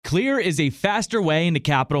Clear is a faster way into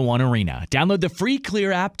Capital One Arena. Download the free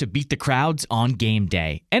Clear app to beat the crowds on game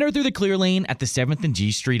day. Enter through the Clear lane at the 7th and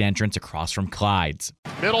G Street entrance across from Clyde's.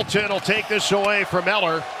 Middleton will take this away from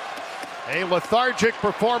Eller. A lethargic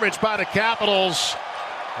performance by the Capitals.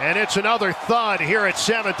 And it's another thud here at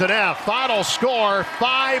 7th and F. Final score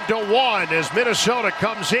 5-1 as Minnesota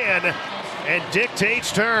comes in and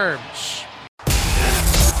dictates terms.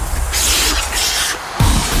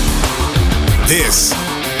 This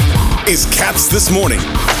is Caps This Morning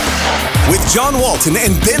with John Walton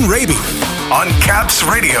and Ben Raby on Caps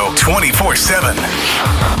Radio 24/7.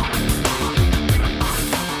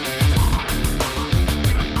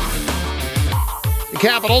 The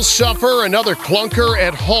Capitals suffer another clunker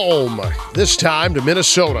at home, this time to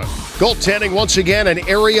Minnesota. Goaltending once again an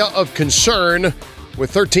area of concern with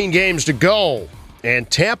 13 games to go. And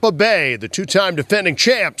Tampa Bay, the two-time defending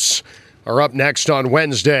champs, are up next on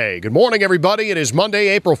Wednesday. Good morning, everybody. It is Monday,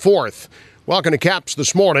 April 4th. Welcome to Caps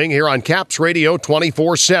This Morning here on Caps Radio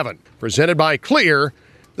 24/7. Presented by Clear,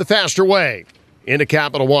 the faster way into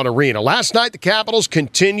Capital One Arena. Last night, the Capitals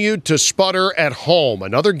continued to sputter at home.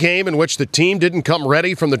 Another game in which the team didn't come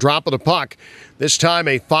ready from the drop of the puck. This time,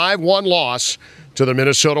 a 5-1 loss to the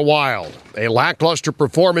Minnesota Wild. A lackluster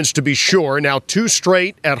performance to be sure. Now 2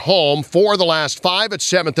 straight at home. 4 of the last 5 at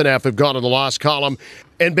 7th and F have gone to the loss column.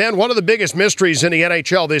 And Ben, one of the biggest mysteries in the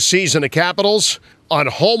NHL this season, the Capitals on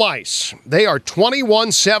home ice. They are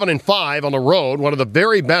 21-7-5 on the road, one of the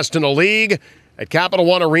very best in the league. At Capital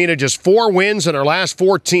One Arena, just 4 wins in their last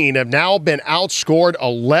 14 have now been outscored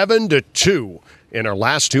 11-2 in their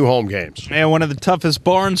last 2 home games. Yeah, one of the toughest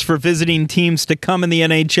barns for visiting teams to come in the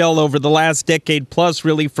NHL over the last decade plus,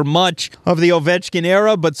 really for much of the Ovechkin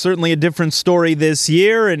era, but certainly a different story this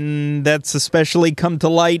year, and that's especially come to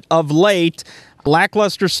light of late.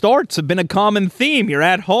 Lackluster starts have been a common theme. You're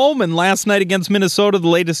at home, and last night against Minnesota, the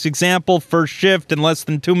latest example, first shift and less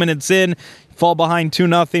than 2 minutes in, fall behind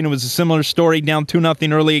 2-0. It was a similar story, down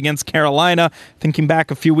 2-0 early against Carolina. Thinking back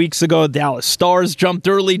a few weeks ago, Dallas Stars jumped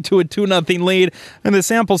early to a 2-0 lead, and the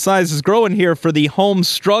sample size is growing here for the home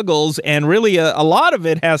struggles, and really a lot of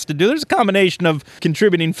it has to do, there's a combination of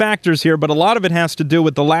contributing factors here, but a lot of it has to do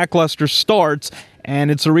with the lackluster starts.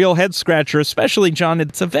 And it's a real head-scratcher, especially, John,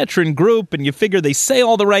 it's a veteran group, and you figure they say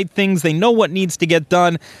all the right things, they know what needs to get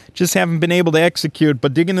done, just haven't been able to execute,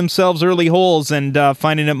 but digging themselves early holes and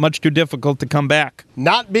finding it much too difficult to come back.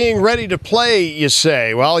 Not being ready to play, you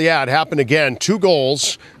say. Well, yeah, it happened again. 2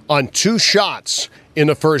 goals on 2 shots in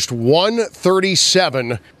the first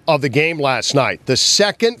 1:37 of the game last night. The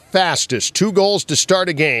second fastest 2 goals to start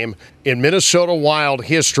a game in Minnesota Wild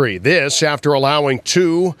history. This after allowing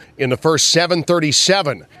 2 in the first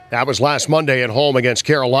 7:37. That was last Monday at home against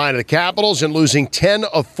Carolina. The Capitals and losing 10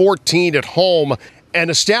 of 14 at home. And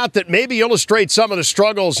a stat that maybe illustrates some of the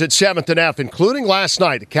struggles at 7th and F, including last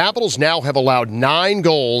night. The Capitals now have allowed 9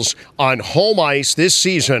 goals on home ice this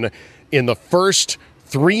season in the first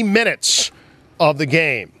 3 minutes of the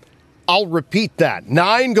game. I'll repeat that.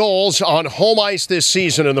 9 goals on home ice this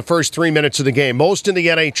season in the first 3 minutes of the game. Most in the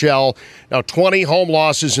NHL. Now 20 home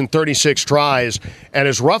losses in 36 tries. And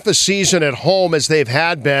as rough a season at home as they've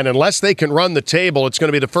had been, unless they can run the table, it's going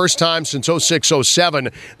to be the first time since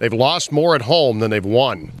 06-07 they've lost more at home than they've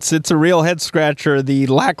won. It's a real head-scratcher, the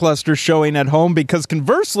lackluster showing at home, because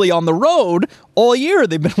conversely on the road, all year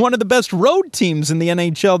they've been one of the best road teams in the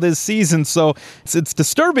NHL this season. So it's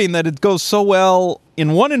disturbing that it goes so well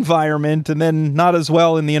in one environment and then not as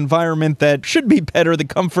well in the environment that should be better, the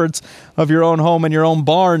comforts of your own home and your own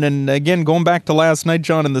barn. And again, going back to last night,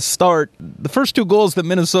 John, in the start, the first 2 goals that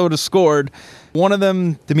Minnesota scored, one of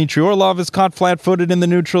them, Dmitry Orlov, is caught flat-footed in the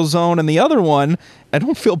neutral zone, and the other one, I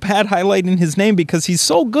don't feel bad highlighting his name because he's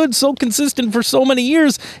so good, so consistent for so many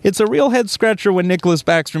years. It's a real head-scratcher when Nicholas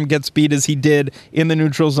Backstrom gets beat as he did in the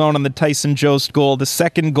neutral zone on the Tyson Jost goal. The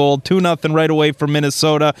second goal, 2-0 right away for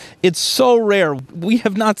Minnesota. It's so rare. We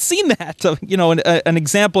have not seen that, an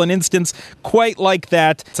example, an instance quite like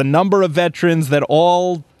that. It's a number of veterans that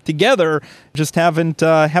all together just haven't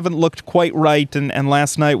looked quite right, and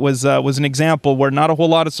last night was an example where not a whole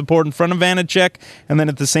lot of support in front of Vanacek, and then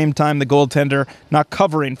at the same time the goaltender not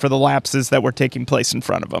covering for the lapses that were taking place in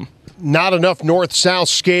front of him. Not enough north-south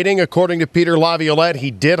skating, according to Peter Laviolette. He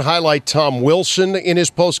did highlight Tom Wilson in his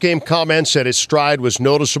post-game comments, said his stride was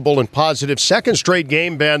noticeable and positive. Second straight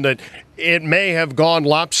game, Ben, that it may have gone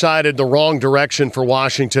lopsided the wrong direction for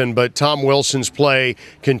Washington, but Tom Wilson's play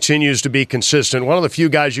continues to be consistent. One of the few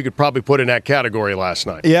guys you could probably put in that category last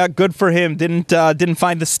night. Yeah, good for him. Didn't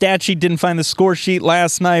find the stat sheet, didn't find the score sheet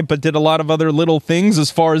last night, but did a lot of other little things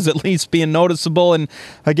as far as at least being noticeable and,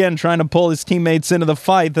 again, trying to pull his teammates into the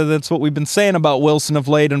fight. That's what we've been saying about Wilson of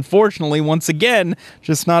late. Unfortunately, once again,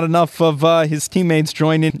 just not enough of his teammates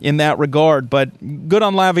joining in that regard. But good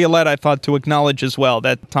on Laviolette, I thought, to acknowledge as well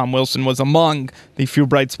that Tom Wilson was among the few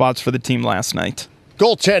bright spots for the team last night.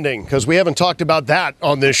 Goaltending, because we haven't talked about that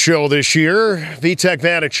on this show this year. Vitek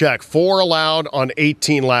Vanacek, 4 allowed on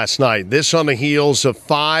 18 last night. This on the heels of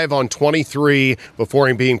 5 on 23 before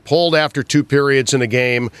him being pulled after 2 periods in a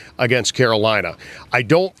game against Carolina. I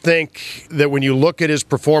don't think that when you look at his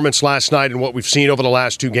performance last night and what we've seen over the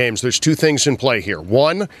last 2 games, there's 2 things in play here.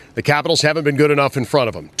 1, the Capitals haven't been good enough in front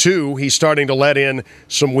of him. 2, he's starting to let in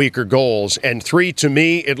some weaker goals. And 3, to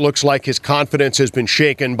me, it looks like his confidence has been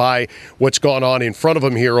shaken by what's gone on in front of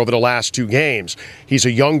him here over the last 2 games. He's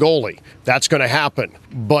a young goalie. That's going to happen.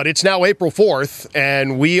 But it's now April 4th,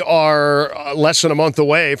 and we are less than a month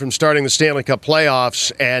away from starting the Stanley Cup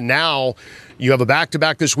playoffs, and now you have a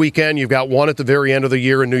back-to-back this weekend. You've got one at the very end of the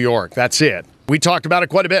year in New York. That's it. We talked about it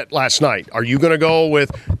quite a bit last night. Are you going to go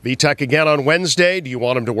with Vitek again on Wednesday? Do you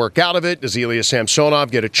want him to work out of it? Does Ilya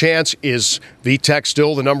Samsonov get a chance? Is Vitek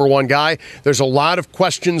still the number 1 guy? There's a lot of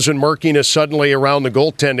questions and murkiness suddenly around the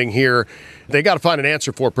goaltending here. They got to find an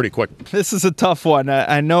answer for pretty quick. This is a tough one.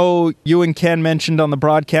 I know you and Ken mentioned on the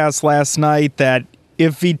broadcast last night that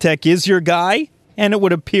if Vitek is your guy, and it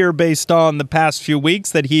would appear based on the past few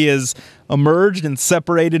weeks that he has emerged and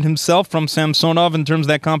separated himself from Samsonov in terms of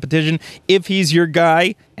that competition. If he's your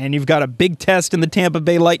guy and you've got a big test in the Tampa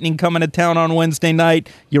Bay Lightning coming to town on Wednesday night,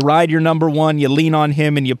 you ride your number 1, you lean on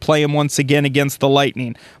him, and you play him once again against the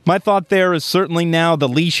Lightning. My thought there is certainly now the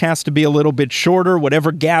leash has to be a little bit shorter.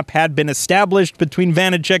 Whatever gap had been established between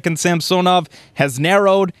Vanacek and Samsonov has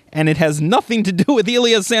narrowed, and it has nothing to do with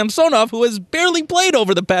Ilya Samsonov, who has barely played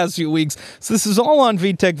over the past few weeks. So this is all on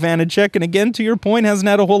Vitek Vanacek, and again, to your point, hasn't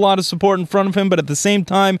had a whole lot of support in front of him, but at the same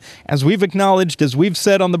time, as we've acknowledged, as we've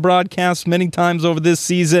said on the broadcast many times over this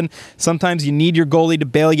season, sometimes you need your goalie to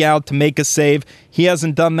bail you out to make a save. He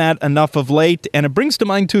hasn't done that enough of late, and it brings to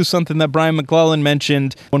mind, too, something that Brian McClellan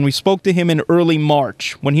mentioned when we spoke to him in early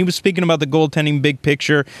March. When he was speaking about the goaltending big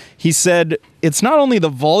picture, he said it's not only the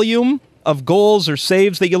volume of goals or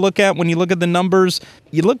saves that you look at when you look at the numbers,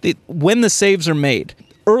 you look at when the saves are made.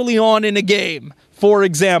 Early on in a game, for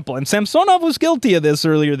example, and Samsonov was guilty of this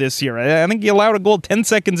earlier this year. I think he allowed a goal 10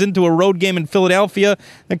 seconds into a road game in Philadelphia.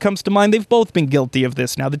 That comes to mind. They've both been guilty of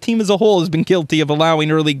this. Now, the team as a whole has been guilty of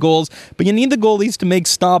allowing early goals, but you need the goalies to make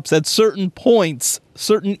stops at certain points,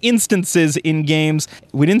 certain instances in games.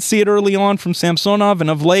 We didn't see it early on from Samsonov, and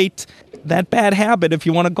of late, that bad habit, if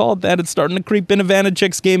you want to call it that, it's starting to creep into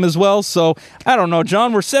Vanacek's game as well. So, I don't know,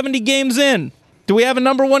 John, we're 70 games in. Do we have a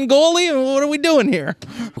number 1 goalie? What are we doing here?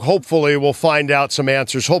 Hopefully we'll find out some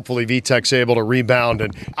answers. Hopefully Vitek's able to rebound,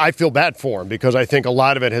 and I feel bad for him because I think a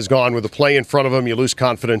lot of it has gone with the play in front of him. You lose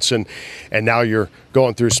confidence, and now you're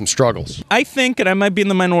going through some struggles. I think, and I might be in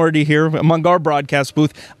the minority here among our broadcast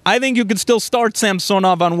booth, I think you could still start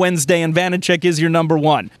Samsonov on Wednesday and Vanacek is your number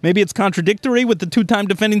 1. Maybe it's contradictory with the 2-time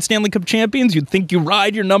defending Stanley Cup champions. You'd think you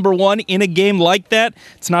ride your number 1 in a game like that.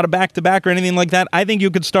 It's not a back-to-back or anything like that. I think you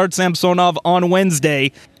could start Samsonov on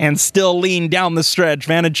Wednesday and still lean down the stretch.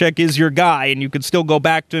 Vanacek is your guy, and you could still go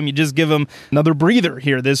back to him. You just give him another breather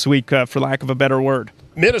here this week, for lack of a better word.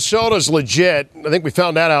 Minnesota's legit. I think we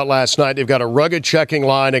found that out last night. They've got a rugged checking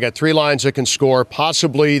line. They got 3 lines that can score,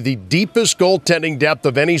 possibly the deepest goaltending depth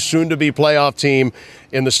of any soon-to-be playoff team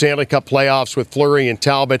in the Stanley Cup playoffs with Fleury and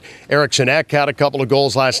Talbot. Eriksson Ek had a couple of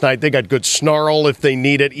goals last night. They got good snarl if they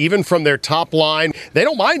need it. Even from their top line, they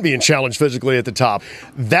don't mind being challenged physically at the top.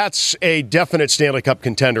 That's a definite Stanley Cup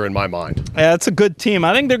contender in my mind. Yeah, it's a good team.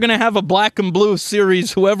 I think they're going to have a black and blue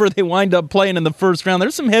series, whoever they wind up playing in the first round.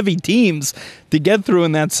 There's some heavy teams to get through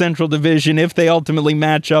in that Central Division if they ultimately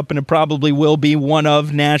match up, and it probably will be one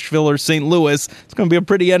of Nashville or St. Louis. It's going to be a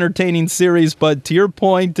pretty entertaining series, but to your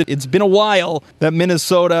point, it's been a while that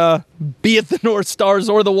Minnesota, be it the North Stars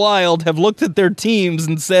or the Wild, have looked at their teams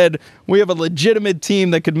and said, we have a legitimate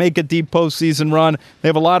team that could make a deep postseason run. They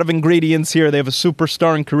have a lot of ingredients here. They have a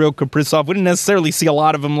superstar in Kirill Kaprizov. We didn't necessarily see a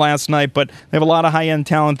lot of him last night, but they have a lot of high-end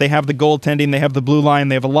talent. They have the goaltending. They have the blue line.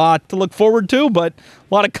 They have a lot to look forward to, but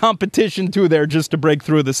a lot of competition, too, there just to break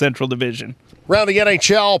through the Central Division. Around the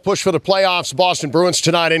NHL, push for the playoffs. Boston Bruins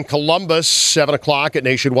tonight in Columbus, 7 o'clock at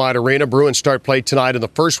Nationwide Arena. Bruins start play tonight in the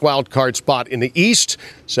first wild card spot in the East,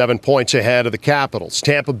 7 points ahead of the Capitals.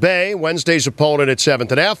 Tampa Bay, Wednesday's opponent at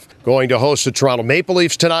 7th and F, going to host the Toronto Maple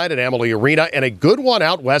Leafs tonight at Amalie Arena. And a good one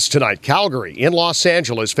out west tonight. Calgary in Los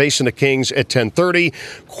Angeles facing the Kings at 10:30.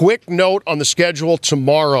 Quick note on the schedule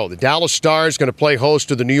tomorrow. The Dallas Stars going to play host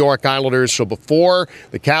to the New York Islanders. So before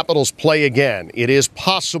the Capitals play again, it is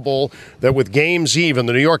possible that with games even,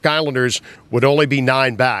 the New York Islanders would only be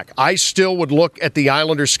 9 back. I still would look at the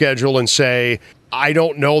Islanders schedule and say, I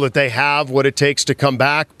don't know that they have what it takes to come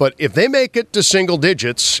back, but if they make it to single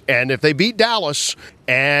digits and if they beat Dallas,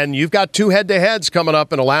 and you've got 2 head-to-heads coming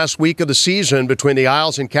up in the last week of the season between the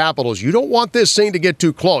Isles and Capitals, you don't want this thing to get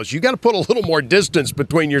too close. You got to put a little more distance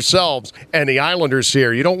between yourselves and the Islanders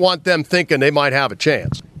here. You don't want them thinking they might have a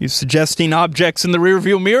chance. You suggesting objects in the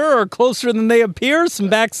rearview mirror are closer than they appear? Some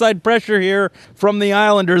backside pressure here from the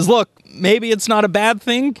Islanders. Look, maybe it's not a bad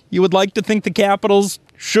thing. You would like to think the Capitals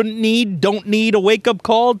don't need a wake-up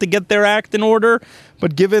call to get their act in order.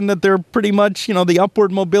 But given that they're pretty much, the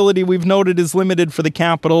upward mobility we've noted is limited for the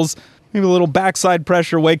Capitals, maybe a little backside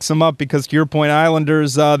pressure wakes them up because, to your point,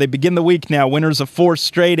 Islanders, they begin the week now. Winners of 4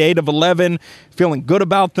 straight, 8 of 11, feeling good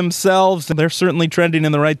about themselves. And they're certainly trending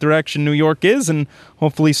in the right direction, New York is. And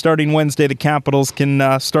hopefully starting Wednesday, the Capitals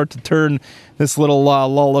can start to turn this little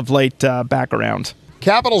lull of late back around.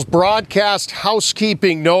 Capitals broadcast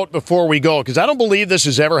housekeeping note before we go, because I don't believe this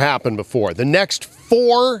has ever happened before. The next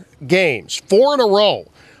 4 games, 4 in a row,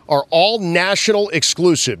 are all national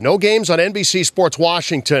exclusive. No games on NBC Sports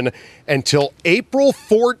Washington until April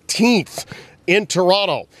 14th in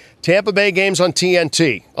Toronto. Tampa Bay games on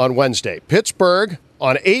TNT on Wednesday. Pittsburgh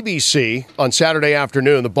on ABC on Saturday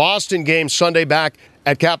afternoon. The Boston game Sunday back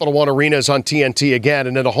at Capital One Arena is on TNT again.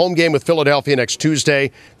 And then a home game with Philadelphia next Tuesday.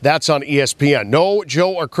 That's on ESPN. No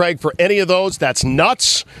Joe or Craig for any of those. That's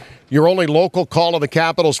nuts. Your only local call of the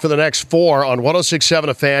Capitals for the next 4 on 106.7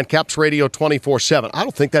 A Fan, Caps Radio 24/7. I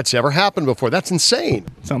don't think that's ever happened before. That's insane.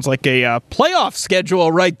 Sounds like a playoff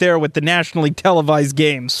schedule right there with the nationally televised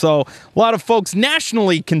games. So a lot of folks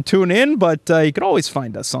nationally can tune in, but you can always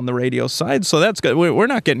find us on the radio side. So that's good. We're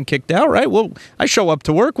not getting kicked out, right? Well, I show up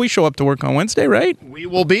to work. We show up to work on Wednesday, right? We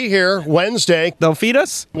will be here Wednesday. They'll feed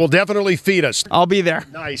us? Will definitely feed us. I'll be there.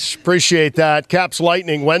 Nice. Appreciate that. Caps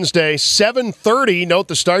Lightning Wednesday, 7:30. Note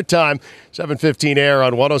the start time. 7:15 air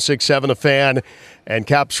on 106.7 A Fan and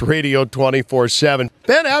Caps Radio 24/7.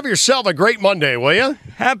 Ben, have yourself a great Monday, will you?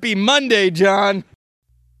 Happy Monday, John.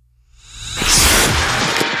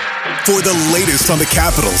 For the latest on the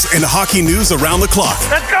Capitals and hockey news around the clock.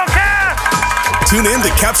 Let's go, Caps! Tune in to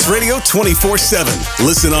Caps Radio 24/7.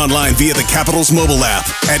 Listen online via the Capitals mobile app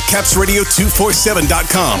at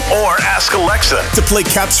capsradio247.com Or ask Alexa to play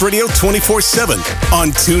Caps Radio 24/7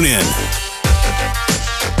 on TuneIn.